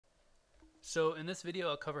So in this video,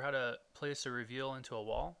 I'll cover how to place a reveal into a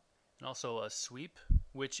wall and also a sweep,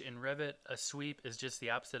 which in Revit, a sweep is just the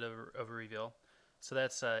opposite of a reveal. So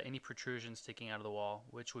that's any protrusion sticking out of the wall,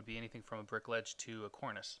 which would be anything from a brick ledge to a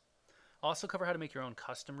cornice. I'll also cover how to make your own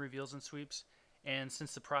custom reveals and sweeps. And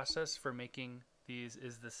since the process for making these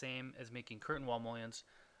is the same as making curtain wall mullions,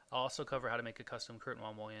 I'll also cover how to make a custom curtain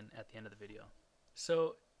wall mullion at the end of the video.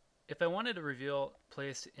 So if I wanted a reveal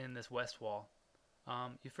placed in this west wall,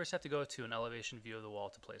 you first have to go to an elevation view of the wall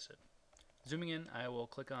to place it. Zooming in, I will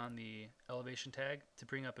click on the elevation tag to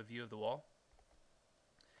bring up a view of the wall.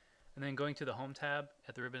 And then going to the Home tab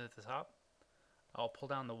at the ribbon at the top, I'll pull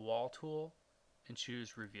down the Wall tool and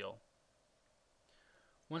choose Reveal.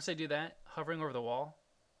 Once I do that, hovering over the wall,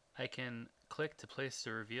 I can click to place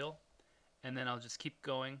the reveal, and then I'll just keep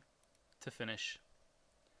going to finish.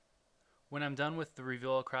 When I'm done with the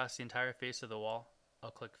reveal across the entire face of the wall,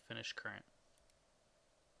 I'll click Finish Current.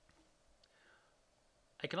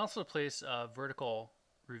 I can also place vertical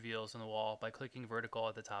reveals on the wall by clicking vertical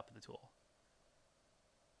at the top of the tool.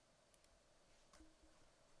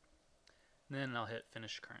 And then I'll hit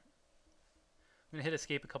Finish Current. I'm going to hit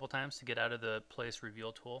Escape a couple times to get out of the Place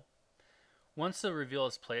Reveal tool. Once the reveal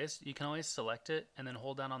is placed, you can always select it and then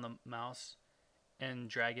hold down on the mouse and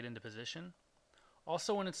drag it into position.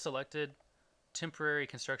 Also, when it's selected, temporary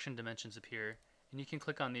construction dimensions appear, and you can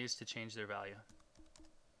click on these to change their value.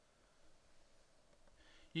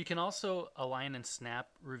 You can also align and snap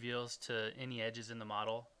reveals to any edges in the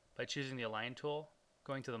model by choosing the Align tool,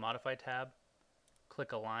 going to the Modify tab,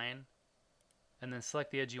 click Align, and then select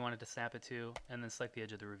the edge you want it to snap it to, and then select the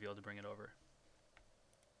edge of the reveal to bring it over.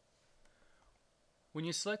 When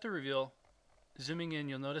you select a reveal, zooming in,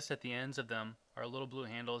 you'll notice that the ends of them are little blue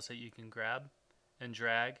handles that you can grab and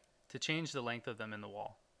drag to change the length of them in the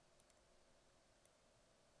wall.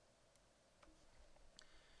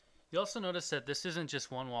 You'll also notice that this isn't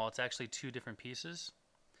just one wall, it's actually two different pieces.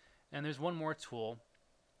 And there's one more tool.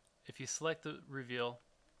 If you select the reveal,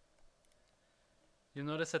 you'll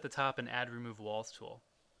notice at the top an Add Remove Walls tool.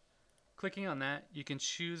 Clicking on that, you can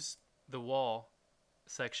choose the wall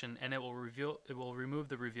section and it will remove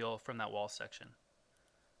the reveal from that wall section.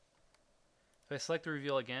 If I select the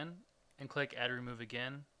reveal again and click Add Remove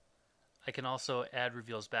again, I can also add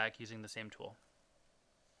reveals back using the same tool.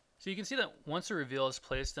 So you can see that once a reveal is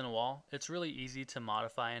placed in a wall, it's really easy to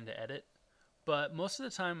modify and to edit. But most of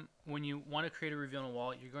the time when you want to create a reveal on a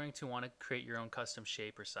wall, you're going to want to create your own custom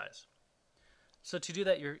shape or size. So to do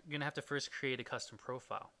that, you're going to have to first create a custom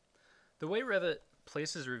profile. The way Revit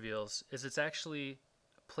places reveals is it's actually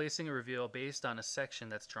placing a reveal based on a section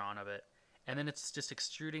that's drawn of it, and then it's just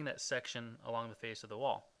extruding that section along the face of the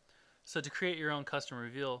wall. So to create your own custom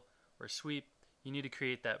reveal or sweep, you need to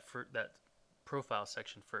create that profile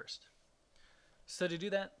section first. So to do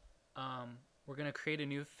that, we're going to create a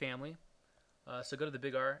new family. So go to the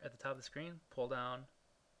big R at the top of the screen, pull down,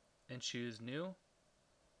 and choose New,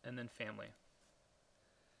 and then Family.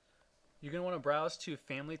 You're going to want to browse to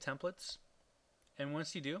Family Templates, and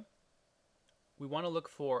once you do, we want to look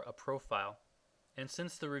for a profile. And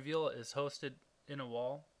since the reveal is hosted in a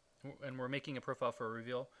wall, and we're making a profile for a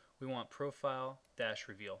reveal, we want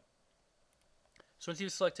Profile-Reveal. So once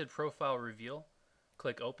you've selected Profile Reveal,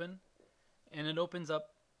 click Open, and it opens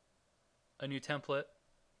up a new template.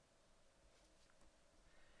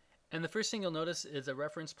 And the first thing you'll notice is a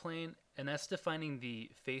reference plane, and that's defining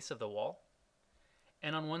the face of the wall.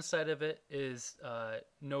 And on one side of it is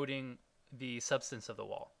noting the substance of the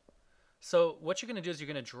wall. So what you're going to do is you're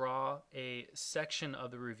going to draw a section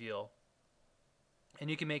of the reveal,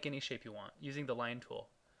 and you can make any shape you want using the line tool.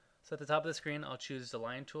 So at the top of the screen, I'll choose the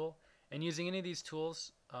line tool, and using any of these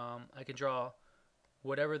tools, I can draw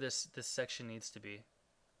whatever this section needs to be.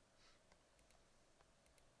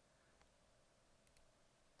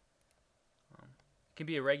 It can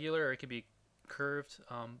be irregular or it can be curved,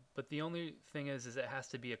 but the only thing is it has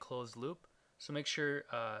to be a closed loop. So make sure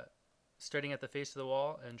starting at the face of the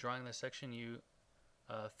wall and drawing this section, you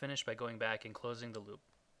finish by going back and closing the loop.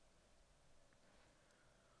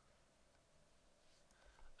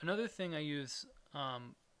 Another thing I use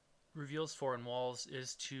reveals for in walls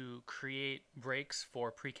is to create breaks for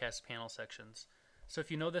precast panel sections. So if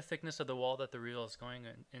you know the thickness of the wall that the reveal is going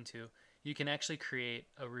into, you can actually create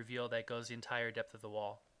a reveal that goes the entire depth of the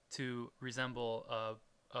wall to resemble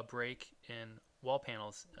a break in wall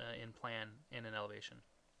panels in plan and in elevation.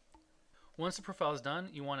 Once the profile is done,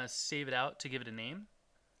 you want to save it out to give it a name.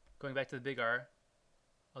 Going back to the big R,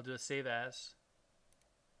 I'll do a Save As,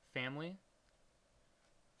 Family,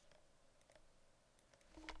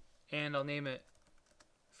 and I'll name it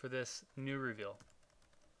for this New Reveal.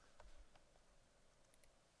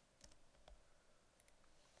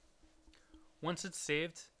 Once it's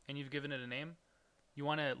saved and you've given it a name, you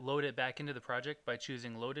want to load it back into the project by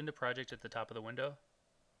choosing Load into Project at the top of the window.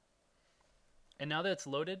 And now that it's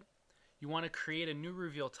loaded, you want to create a new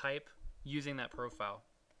reveal type using that profile.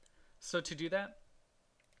 So to do that,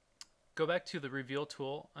 go back to the Reveal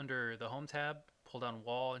tool under the Home tab, pull down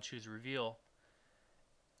Wall and choose Reveal.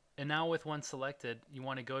 And now with one selected, you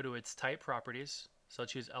want to go to its type properties. So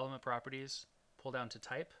choose Element Properties, pull down to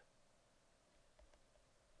Type,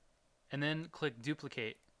 and then click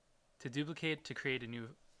Duplicate to create a new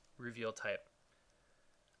reveal type.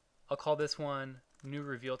 I'll call this one New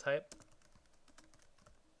Reveal Type.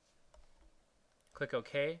 Click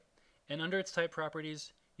OK, and under its type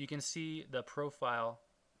properties, you can see the profile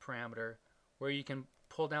parameter where you can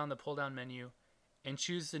pull down the pull down menu and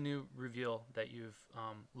choose the new reveal that you've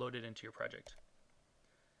loaded into your project.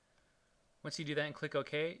 Once you do that and click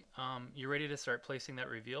OK, you're ready to start placing that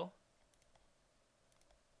reveal.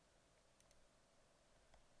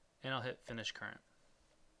 And I'll hit Finish Current.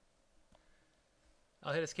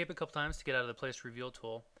 I'll hit Escape a couple times to get out of the Place Reveal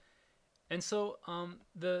tool. And so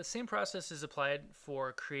the same process is applied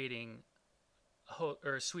for creating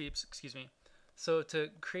sweeps, excuse me. So to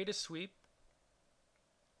create a sweep,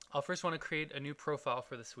 I'll first want to create a new profile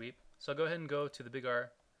for the sweep. So I'll go ahead and go to the big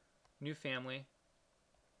R, New Family.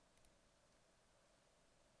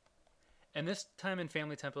 And this time in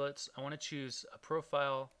Family Templates, I want to choose a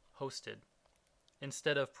Profile Hosted.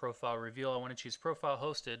 Instead of Profile Reveal, I want to choose Profile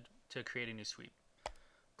Hosted to create a new sweep.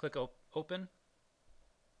 Click Open.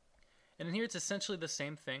 And in here, it's essentially the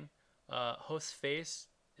same thing. Host face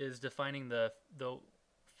is defining the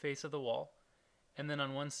face of the wall. And then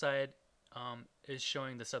on one side is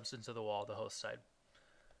showing the substance of the wall, the host side.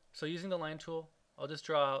 So using the line tool, I'll just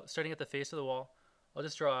draw out, starting at the face of the wall, I'll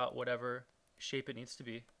just draw out whatever shape it needs to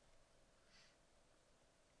be.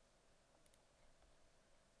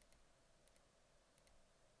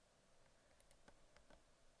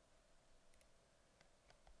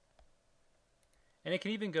 And it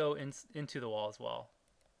can even go into the wall as well.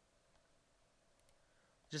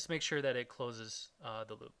 Just make sure that it closes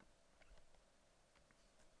the loop.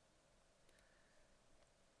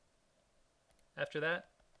 After that,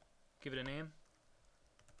 give it a name.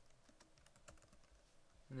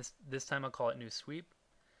 And this time I'll call it New Sweep.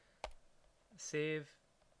 Save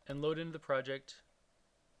and load into the project.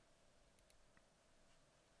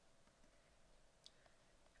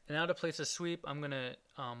 And now to place a sweep, I'm going to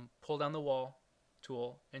pull down the Wall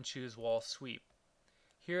tool and choose Wall Sweep.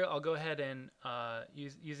 Here I'll go ahead and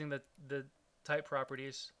using the type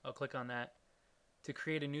properties, I'll click on that to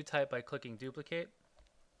create a new type by clicking Duplicate,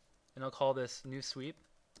 and I'll call this New Sweep.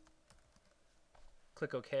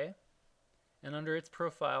 Click OK, and under its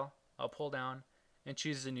profile I'll pull down and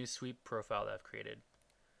choose the new sweep profile that I've created.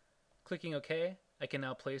 Clicking OK, I can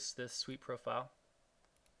now place this sweep profile,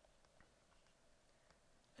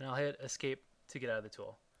 and I'll hit Escape to get out of the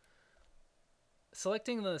tool.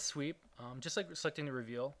 Selecting the sweep, just like selecting the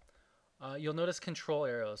reveal, you'll notice control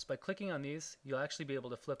arrows. By clicking on these, you'll actually be able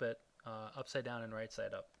to flip it upside down and right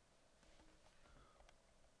side up.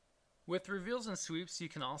 With reveals and sweeps, you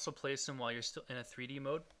can also place them while you're still in a 3D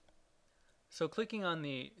mode. So clicking on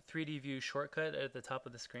the 3D view shortcut at the top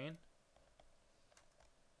of the screen,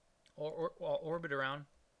 or orbit around,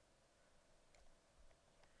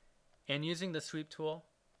 and using the sweep tool,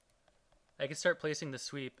 I can start placing the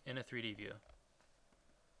sweep in a 3D view.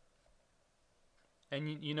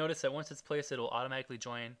 And you notice that once it's placed, it will automatically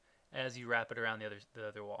join as you wrap it around the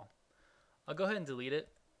other wall. I'll go ahead and delete it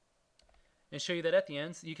and show you that at the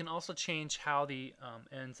ends, you can also change how the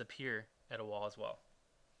ends appear at a wall as well.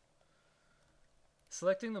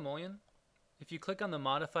 Selecting the mullion, if you click on the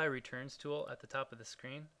Modify Returns tool at the top of the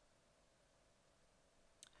screen,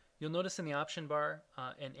 you'll notice in the option bar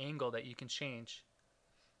an angle that you can change.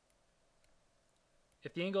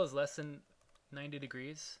 If the angle is less than 90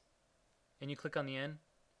 degrees, and you click on the end,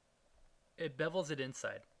 it bevels it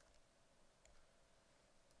inside.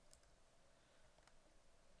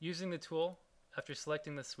 Using the tool, after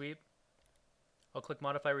selecting the sweep, I'll click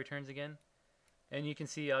Modify Returns again, and you can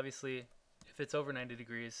see obviously if it's over 90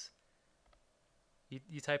 degrees,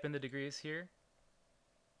 you type in the degrees here,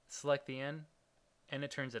 select the end, and it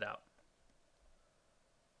turns it out.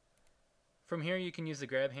 From here you can use the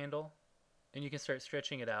grab handle, and you can start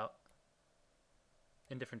stretching it out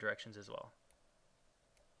in different directions as well.